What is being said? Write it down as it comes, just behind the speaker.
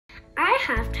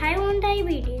I have type 1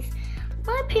 diabetes.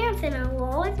 My parents and I were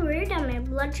always worried that my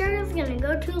blood sugar is going to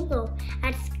go too low.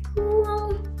 At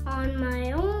school, on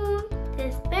my own,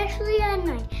 especially at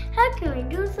night. How can we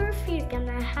reduce our fears when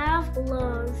I have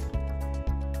lows?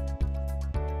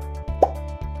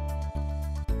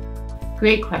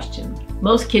 Great question.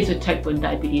 Most kids with type 1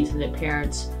 diabetes and their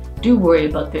parents do worry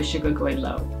about their sugar going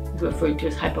low, referred to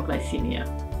as hypoglycemia.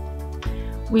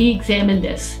 We examined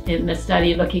this in a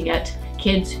study looking at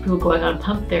kids who are going on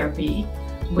pump therapy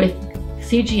with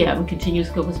CGM, continuous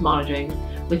glucose monitoring,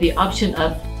 with the option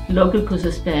of low glucose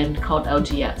suspend called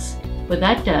LGS. What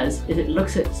that does is it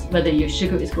looks at whether your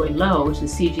sugar is going low, which the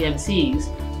CGM sees.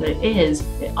 When it is,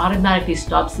 it automatically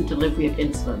stops the delivery of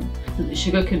insulin so that the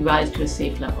sugar can rise to a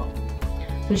safe level.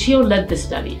 So CHEO led this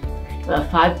study,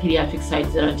 5 pediatric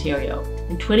sites in Ontario,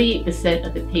 and 28%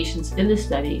 of the patients in this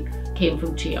study came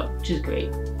from CHEO, which is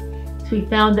great. So we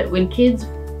found that when kids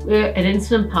wear an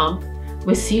insulin pump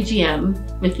with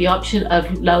CGM, with the option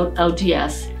of low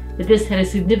LGS, that this had a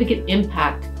significant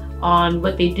impact on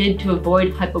what they did to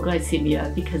avoid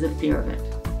hypoglycemia because of fear of it.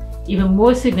 Even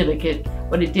more significant,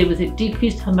 what it did was it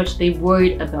decreased how much they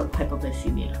worried about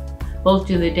hypoglycemia, both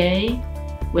during the day,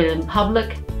 when in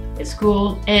public, at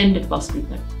school, and while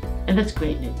sleeping. And that's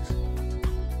great news.